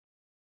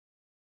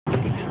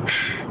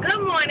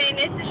morning,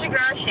 this is your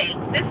girl Shakes.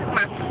 This is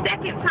my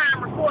second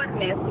time recording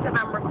this because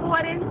I'm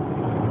recording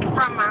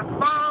from my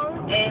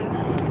phone,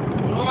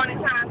 and morning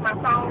times my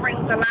phone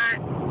rings a lot.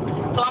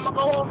 So I'm going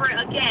to go over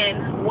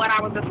again what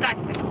I was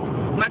discussing.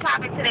 My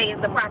topic today is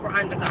the proper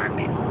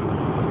undergarment.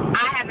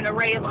 I have an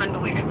array of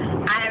underwear.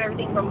 I have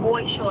everything from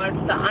boy shorts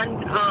to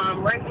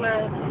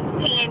regular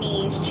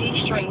panties,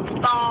 G-strings,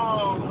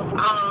 thongs,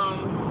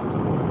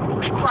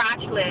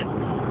 crotchlets,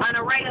 an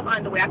array of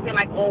underwear. I feel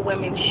like all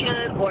women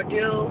should or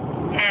do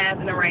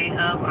have an array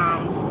of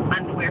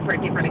underwear for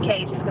different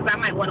occasions, because I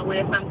might want to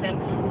wear something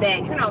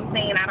that, you know what I'm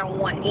saying, I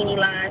don't want any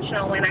lines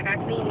showing. I got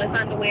seamless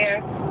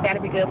underwear. That'll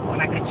be good for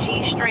like a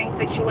G-string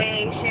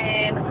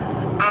situation.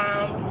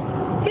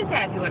 Just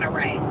have you an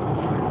array.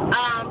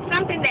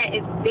 Something that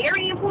is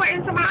very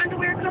important to my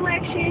underwear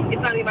collection is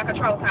going to be my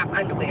control top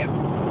underwear.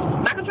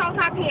 My control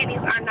top panties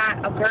are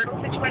not a girdle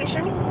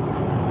situation.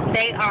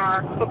 They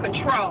are for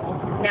control,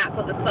 not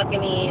for the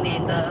sucking in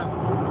and the,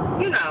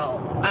 you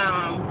know,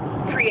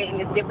 creating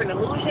this different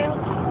illusion.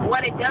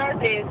 What it does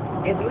is,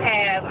 if you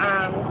have,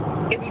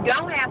 if you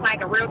don't have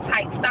like a real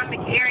tight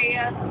stomach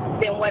area,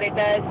 then what it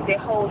does is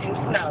it holds you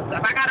snug. So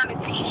if I got on a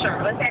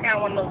t-shirt, let's say I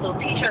got one of those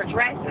little t-shirt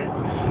dresses,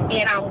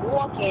 and I'm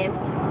walking,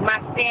 my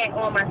fat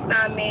on my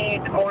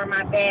stomach or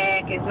my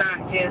back is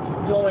not just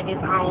doing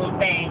its own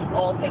thing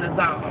off in a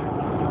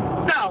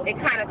zone. So it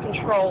kind of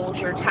controls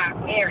your top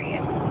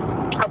area.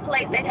 A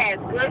place that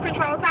has good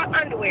control top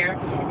underwear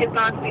is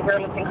going to be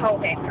Burlington Coat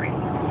Factory.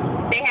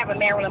 They have a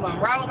Marilyn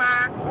Monroe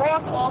line.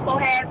 Ross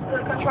also has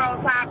good control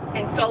top,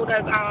 and so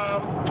does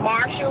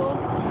Marshall.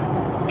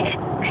 And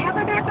have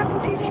I got that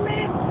from TJ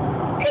Maxx?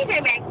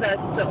 TJ Maxx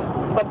does too.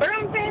 But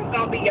Burlington's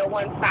going to be your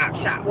one-stop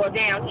shop. Well,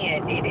 down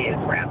here it is,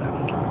 rather.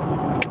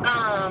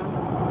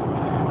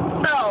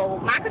 So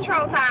my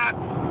control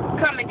tops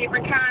come in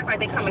different kinds. Like,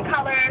 they come in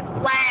colors: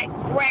 black,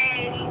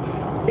 gray,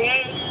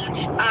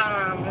 beige,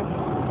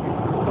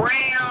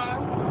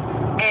 brown.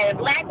 And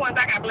black ones,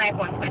 I got black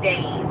ones for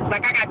days.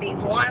 Like, I got these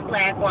one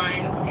black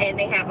ones, and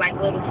they have like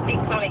little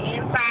sticks on the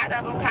inside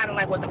of them, kind of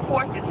like what the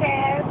Corsets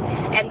has.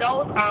 And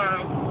those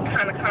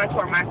kind of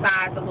contour my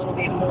size a little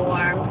bit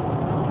more.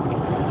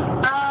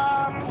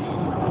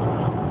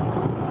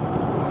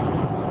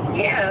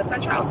 Yeah,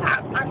 control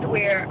top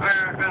underwear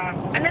are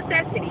a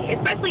necessity,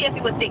 especially if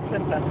you're a thick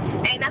sister.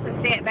 Ain't nothing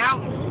said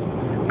about me.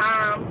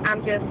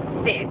 I'm just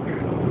thick.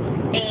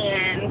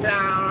 And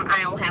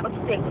I don't have a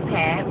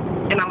six-pack,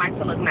 and I like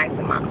to look nice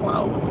in my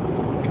clothes.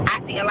 I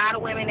see a lot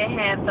of women that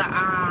have the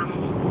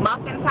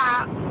muffin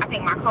top. I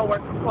think my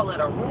coworker call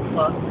it a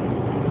roofer.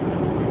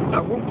 A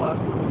roofer.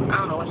 I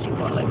don't know what she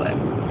call it, but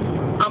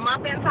a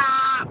muffin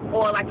top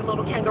or like a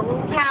little kangaroo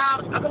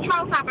pouch. A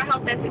control top will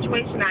help that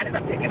situation. I did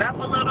pick it up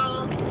a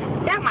little.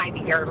 That might be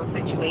girdle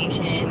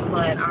situation,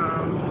 but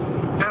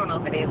I don't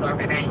know if it is or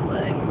if it ain't,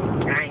 but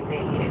I ain't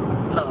there yet.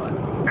 Lord,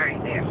 I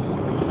ain't there.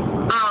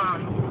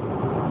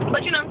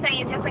 But you know what I'm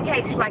saying, just in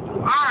case like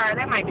you are,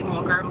 that might be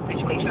more girdle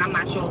situation. I'm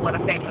not sure what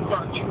effect a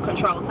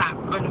control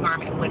top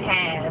undergarment would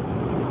have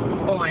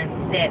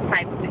on that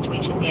type of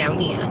situation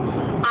down here.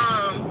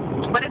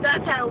 But it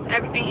does hold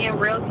everything in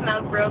real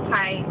snug, real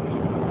tight.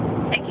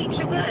 It keeps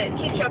you good. It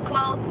keeps your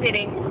clothes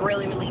fitting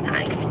really, really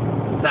nice.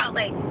 So,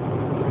 like,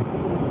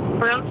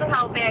 Burlington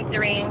Coat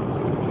Factory,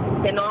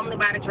 they normally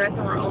buy the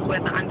dressing rooms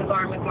where the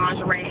undergarments,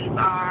 lingeries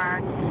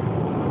are.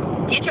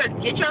 Get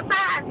your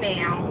size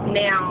now.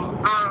 Now,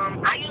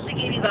 I usually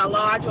get either a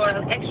large or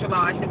an extra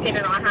large,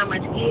 depending on how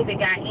much give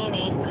it got in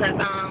it, because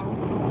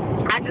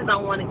I just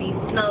don't want to be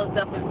snugged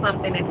up in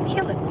something that's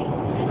killing me.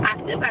 I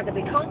still got to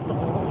be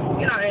comfortable,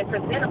 you know, and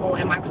presentable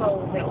in my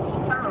clothes at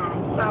all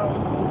times. So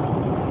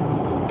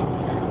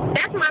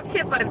that's my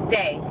tip for the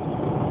day.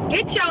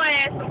 Get your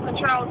ass some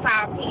control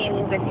top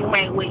panties if you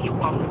ain't where you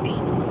want to be.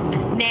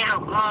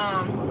 Now,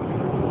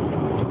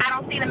 I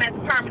don't see them as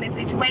a permanent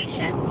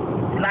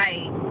situation.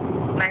 Like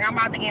I'm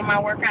about to get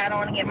my workout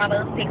on and get my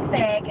little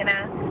six-pack, and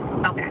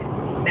okay,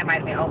 that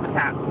might have been over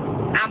top.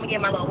 I'm going to get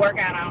my little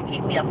workout on,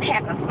 keep me a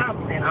pack of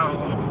something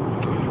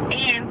on,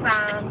 and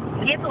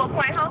get to a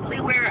point, hopefully,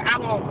 where I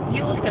won't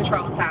use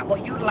control top or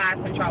utilize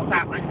control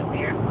top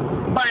underwear.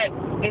 But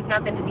it's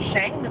nothing to be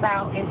shamed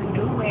about if you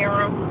do wear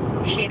them.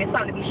 Shit, it's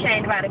something to be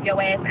shamed about if your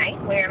ass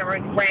ain't wearing them or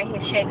around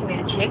here shaking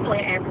and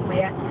jiggling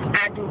everywhere.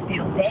 I do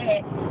feel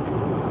bad,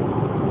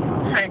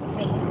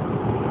 honey.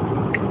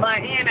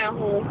 But, you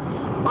know,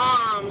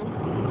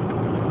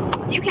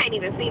 you can't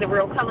even see the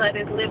real color of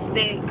this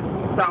lipstick,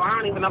 so I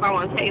don't even know if I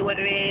want to tell you what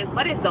it is,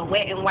 but it's the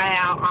Wet n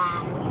Wild.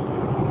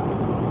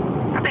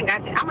 I think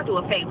I'm going to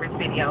do a favorites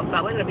video,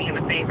 so it'll be in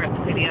the favorites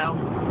video,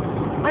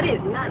 but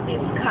it's not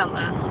this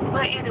color.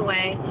 But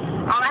anyway,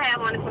 all I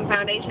have on is some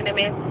foundation in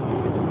it.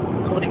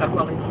 Oh, they got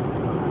police.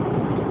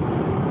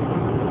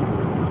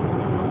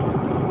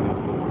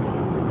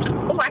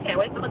 Oh, I can't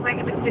wait to look back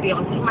at this video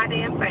and see my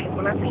damn face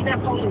when I see that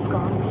police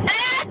car.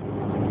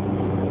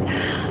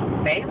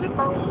 Favorite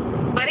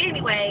phone. But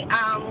anyway,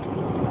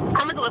 I'm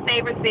going to do a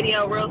favorites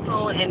video real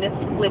soon, and this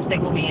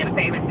lipstick will be in a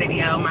favorites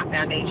video. My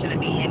foundation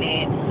will be in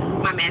it.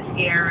 My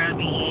mascara will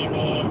be in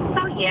it.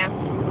 So, yeah.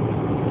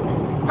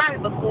 My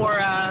probably before,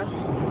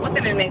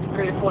 within the next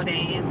 3 or 4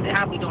 days,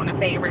 I'll be doing a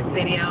favorites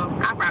video.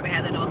 I'll probably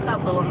have to do a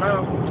couple of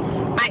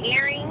them. My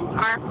earrings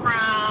are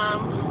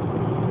from,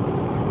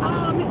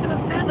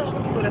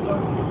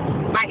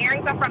 my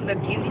earrings are from the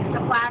beauty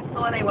supply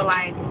store. They were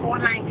like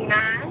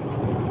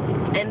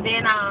 $4.99. And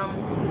then,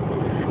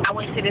 I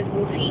went to this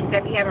boutique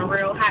that be having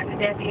real hot to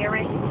death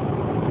earrings.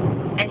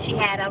 And she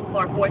had them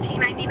for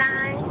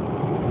 $14.99.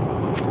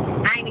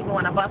 I ain't even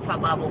want to bust her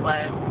bubble,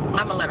 but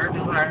I'm going to let her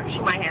do her. She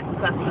might have some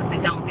customers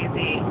that don't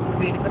visit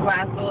beauty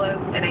supply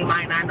stores, and they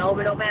might not know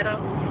it no better,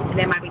 and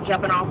they might be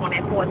jumping off on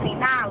that $14.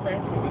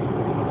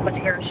 But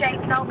your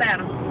shape know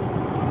better.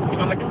 I'm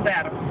going to do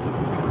better.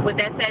 With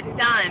that said and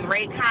done,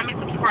 rate, comment,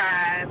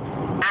 subscribe.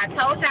 I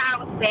told you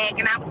I was back,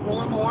 and I was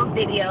doing more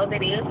videos.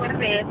 It is what it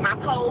is. My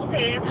pose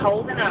is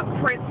holding up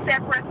pretty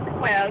separate as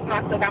well. You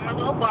know, I still got my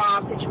little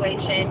bob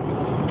situation.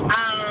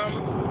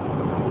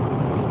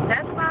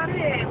 That's about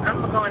it.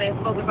 I'm going to go in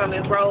and focus on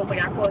this road, but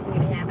y'all causing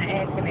me to have an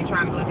accident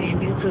trying to go to a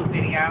YouTube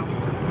video.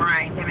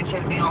 Right, then it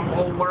should be on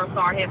Old World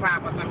Star Hip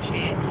Hop or some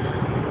shit.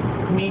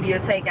 Media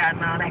takeout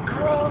and all that.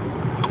 Girl,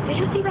 did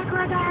you see that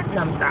girl die?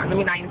 No, I'm sorry.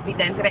 Let me not even speak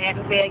that into the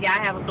atmosphere. Y'all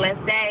have a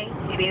blessed day.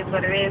 It is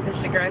what it is.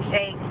 It's your girl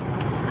Shakes.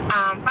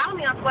 Follow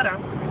me on Twitter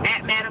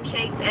at Madam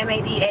Shakes,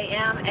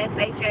 MADAMSHAKES.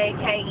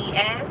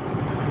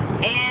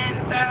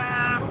 And